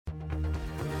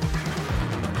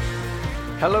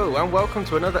Hello and welcome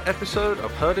to another episode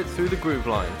of Heard It Through the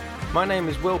Grooveline. My name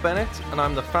is Will Bennett and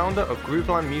I'm the founder of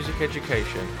Grooveline Music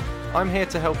Education. I'm here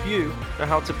to help you know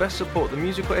how to best support the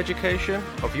musical education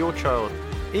of your child,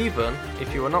 even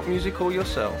if you are not musical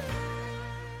yourself.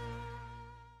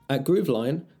 At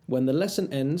Grooveline, when the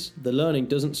lesson ends, the learning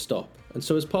doesn't stop. And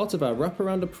so as part of our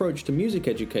wraparound approach to music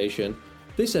education,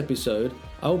 this episode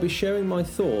I will be sharing my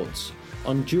thoughts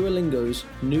on Duolingo's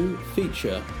new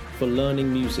feature for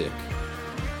learning music.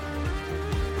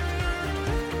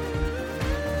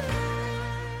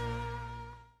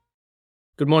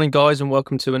 Good morning, guys, and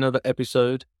welcome to another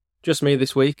episode. Just me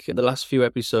this week. The last few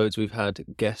episodes we've had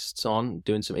guests on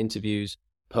doing some interviews.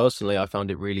 Personally, I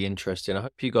found it really interesting. I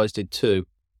hope you guys did too.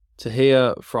 To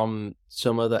hear from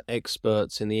some other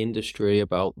experts in the industry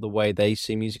about the way they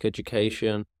see music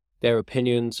education, their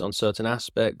opinions on certain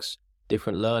aspects,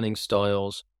 different learning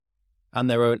styles, and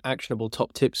their own actionable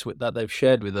top tips that they've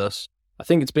shared with us. I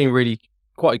think it's been really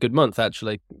quite a good month,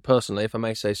 actually, personally, if I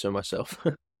may say so myself.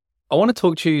 I want to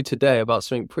talk to you today about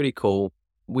something pretty cool,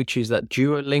 which is that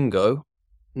Duolingo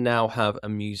now have a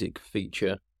music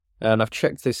feature. And I've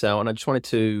checked this out and I just wanted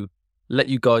to let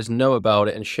you guys know about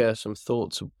it and share some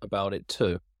thoughts about it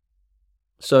too.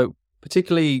 So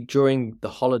particularly during the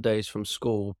holidays from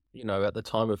school, at the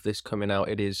time of this coming out,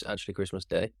 it is actually Christmas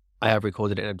Day. I have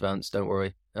recorded it in advance, don't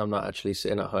worry. I'm not actually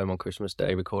sitting at home on Christmas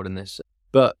Day recording this.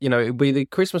 But, it'll be the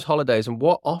Christmas holidays. And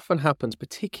what often happens,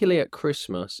 particularly at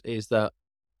Christmas, is that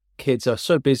kids are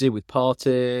so busy with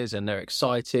parties and they're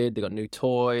excited, they've got new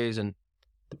toys, and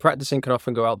the practicing can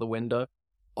often go out the window.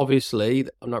 Obviously,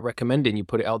 I'm not recommending you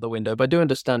put it out the window, but I do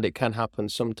understand it can happen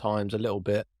sometimes a little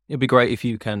bit. It'd be great if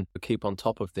you can keep on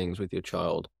top of things with your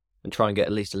child and try and get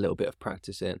at least a little bit of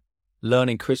practice in.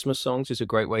 Learning Christmas songs is a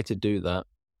great way to do that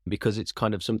because it's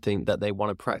kind of something that they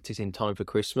want to practice in time for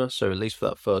Christmas. So at least for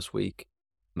that first week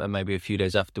and maybe a few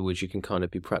days afterwards, you can kind of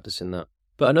be practicing that.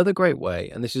 But another great way,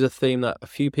 and this is a theme that a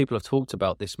few people have talked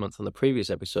about this month on the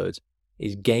previous episodes,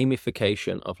 is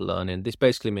gamification of learning. This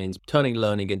basically means turning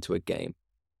learning into a game.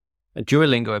 And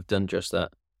Duolingo have done just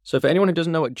that. So for anyone who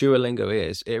doesn't know what Duolingo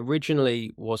is, it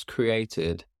originally was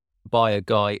created by a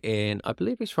guy I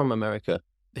believe he's from America.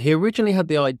 He originally had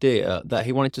the idea that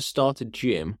he wanted to start a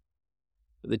gym.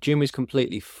 The gym is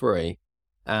completely free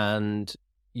and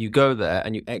you go there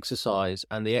and you exercise,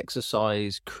 and the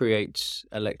exercise creates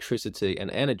electricity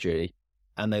and energy,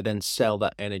 and they then sell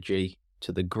that energy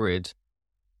to the grid.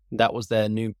 That was their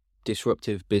new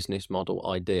disruptive business model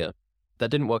idea.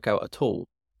 That didn't work out at all.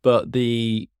 But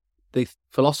the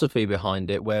philosophy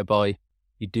behind it, whereby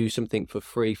you do something for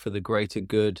free for the greater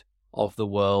good of the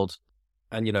world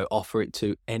and, offer it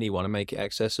to anyone and make it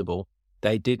accessible,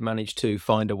 they did manage to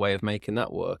find a way of making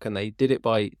that work. And they did it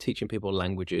by teaching people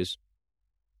languages.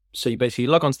 So you basically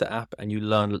log onto the app and you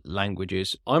learn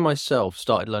languages. I myself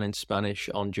started learning Spanish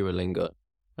on Duolingo,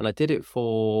 and I did it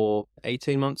for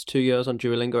 18 months, 2 years on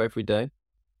Duolingo every day.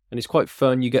 And it's quite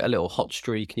fun. You get a little hot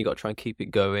streak and you got to try and keep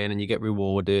it going, and you get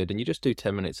rewarded, and you just do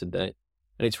 10 minutes a day.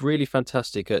 And it's really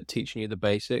fantastic at teaching you the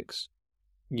basics.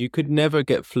 You could never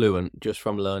get fluent just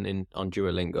from learning on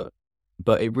Duolingo,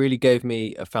 but it really gave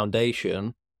me a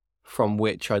foundation from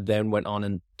which I then went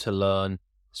on to learn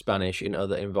Spanish in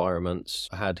other environments.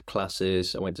 I had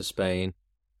classes, I went to Spain,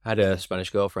 I had a Spanish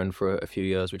girlfriend for a few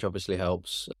years, which obviously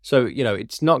helps. So,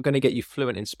 it's not going to get you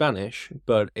fluent in Spanish,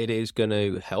 but it is going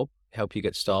to help you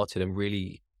get started and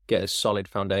really get a solid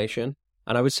foundation.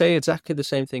 And I would say exactly the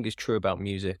same thing is true about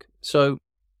music. So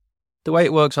the way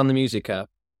it works on the music app,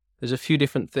 there's a few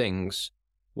different things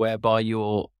whereby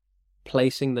you're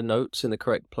placing the notes in the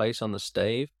correct place on the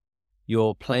stave.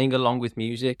 You're playing along with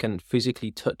music and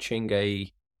physically touching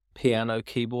a piano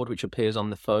keyboard which appears on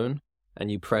the phone, and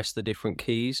you press the different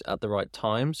keys at the right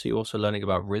time. So you're also learning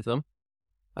about rhythm.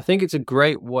 I think it's a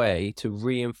great way to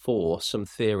reinforce some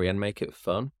theory and make it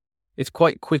fun. It's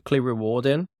quite quickly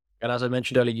rewarding. And as I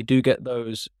mentioned earlier, you do get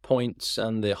those points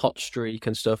and the hot streak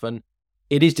and stuff. And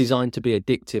it is designed to be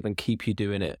addictive and keep you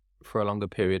doing it for a longer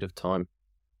period of time.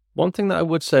 One thing that I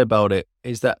would say about it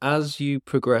is that as you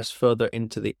progress further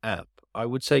into the app, I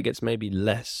would say it gets maybe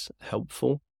less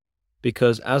helpful,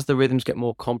 because as the rhythms get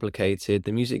more complicated,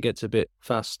 the music gets a bit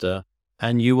faster,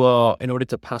 and you are, in order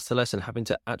to pass the lesson, having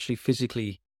to actually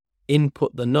physically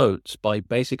input the notes by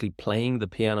basically playing the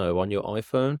piano on your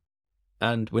iPhone.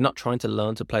 And we're not trying to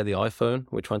learn to play the iPhone,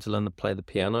 we're trying to learn to play the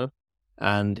piano.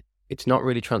 And it's not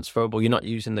really transferable. You're not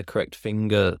using the correct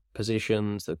finger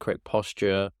positions, the correct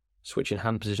posture, switching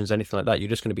hand positions, anything like that. You're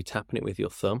just going to be tapping it with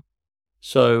your thumb.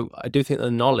 So I do think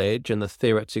the knowledge and the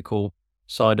theoretical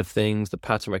side of things, the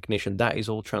pattern recognition, that is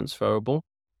all transferable.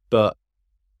 But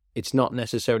it's not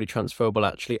necessarily transferable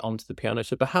actually onto the piano.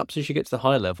 So perhaps as you get to the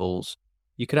higher levels,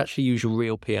 you could actually use your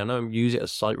real piano and use it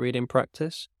as sight reading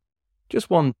practice. Just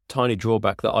one tiny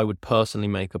drawback that I would personally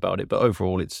make about it, but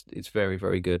overall it's very,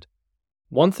 very good.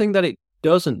 One thing that it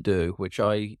doesn't do, which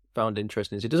I found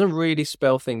interesting, is it doesn't really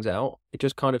spell things out. It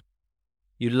just kind of,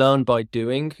 you learn by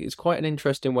doing. It's quite an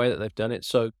interesting way that they've done it.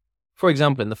 So, for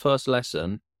example, in the first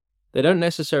lesson, they don't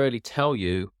necessarily tell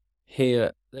you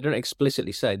here, they don't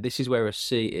explicitly say this is where a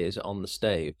C is on the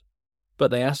stave,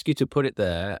 but they ask you to put it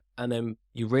there, and then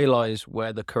you realize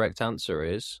where the correct answer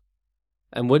is.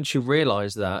 And once you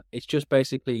realize that, it's just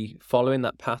basically following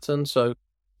that pattern. So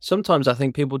sometimes I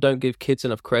think people don't give kids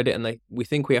enough credit, and we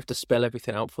think we have to spell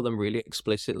everything out for them really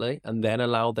explicitly and then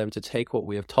allow them to take what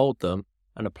we have told them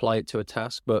and apply it to a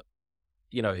task. But,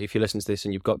 you know, if you listen to this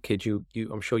and you've got kids,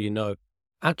 I'm sure you know,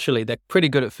 actually they're pretty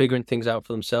good at figuring things out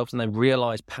for themselves, and they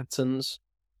realize patterns.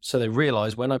 So they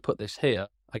realize when I put this here,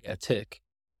 I get a tick.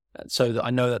 So that I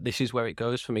know that this is where it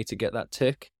goes for me to get that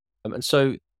tick. And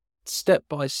so step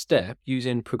by step,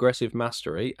 using progressive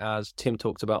mastery, as Tim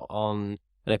talked about on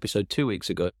an episode 2 weeks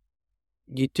ago,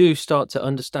 you do start to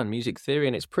understand music theory,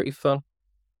 and it's pretty fun.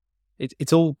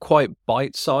 It's all quite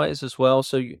bite-sized as well,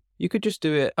 so you could just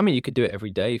do it. I mean, you could do it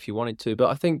every day if you wanted to, but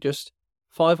I think just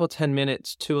 5 or 10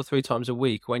 minutes, 2 or 3 times a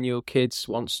week, when your kids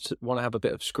want to have a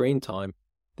bit of screen time,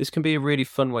 this can be a really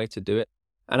fun way to do it.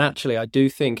 And actually, I do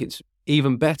think it's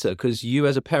even better because you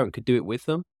as a parent could do it with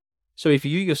them. So if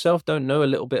you yourself don't know a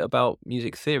little bit about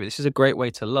music theory, this is a great way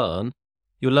to learn.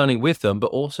 You're learning with them, but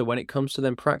also when it comes to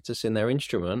them practicing their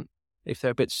instrument, if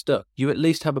they're a bit stuck, you at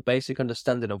least have a basic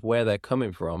understanding of where they're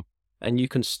coming from, and you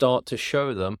can start to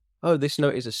show them, oh, this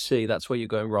note is a C, that's where you're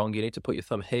going wrong, you need to put your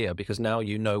thumb here, because now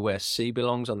you know where C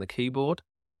belongs on the keyboard,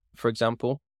 for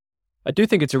example. I do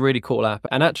think it's a really cool app,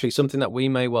 and actually something that we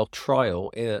may well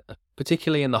trial,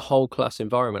 particularly in the whole class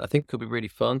environment. I think it could be really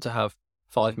fun to have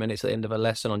 5 minutes at the end of a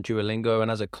lesson on Duolingo,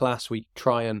 and as a class we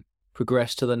try and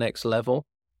progress to the next level.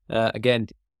 Again,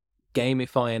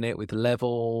 gamifying it with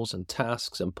levels and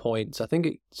tasks and points. I think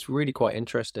it's really quite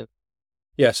interesting.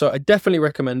 Yeah, so I definitely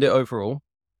recommend it overall.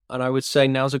 And I would say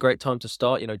now's a great time to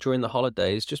start. You know, during the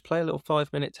holidays, just play a little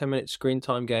 5-minute, 10-minute screen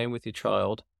time game with your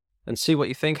child and see what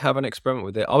you think. Have an experiment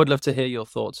with it. I would love to hear your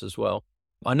thoughts as well.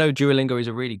 I know Duolingo is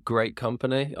a really great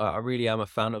company. I really am a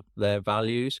fan of their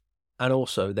values, and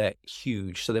also they're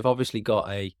huge. So they've obviously got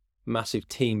a massive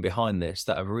team behind this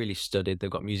that have really studied. They've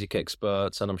got music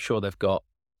experts, and I'm sure they've got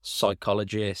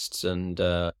psychologists and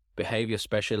behavior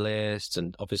specialists,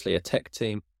 and obviously a tech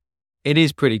team. It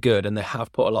is pretty good, and they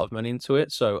have put a lot of money into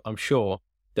it. So I'm sure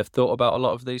they've thought about a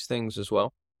lot of these things as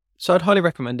well. So I'd highly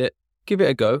recommend it. Give it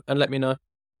a go and let me know.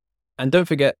 And don't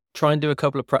forget, try and do a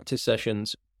couple of practice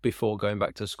sessions before going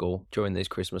back to school during these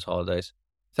Christmas holidays.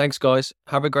 Thanks, guys.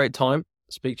 Have a great time.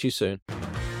 Speak to you soon.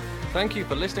 Thank you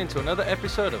for listening to another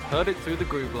episode of Heard It Through the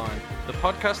Groove Line, the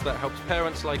podcast that helps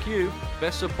parents like you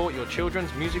best support your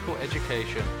children's musical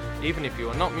education, even if you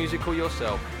are not musical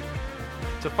yourself.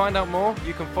 To find out more,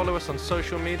 you can follow us on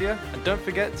social media, and don't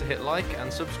forget to hit like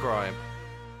and subscribe.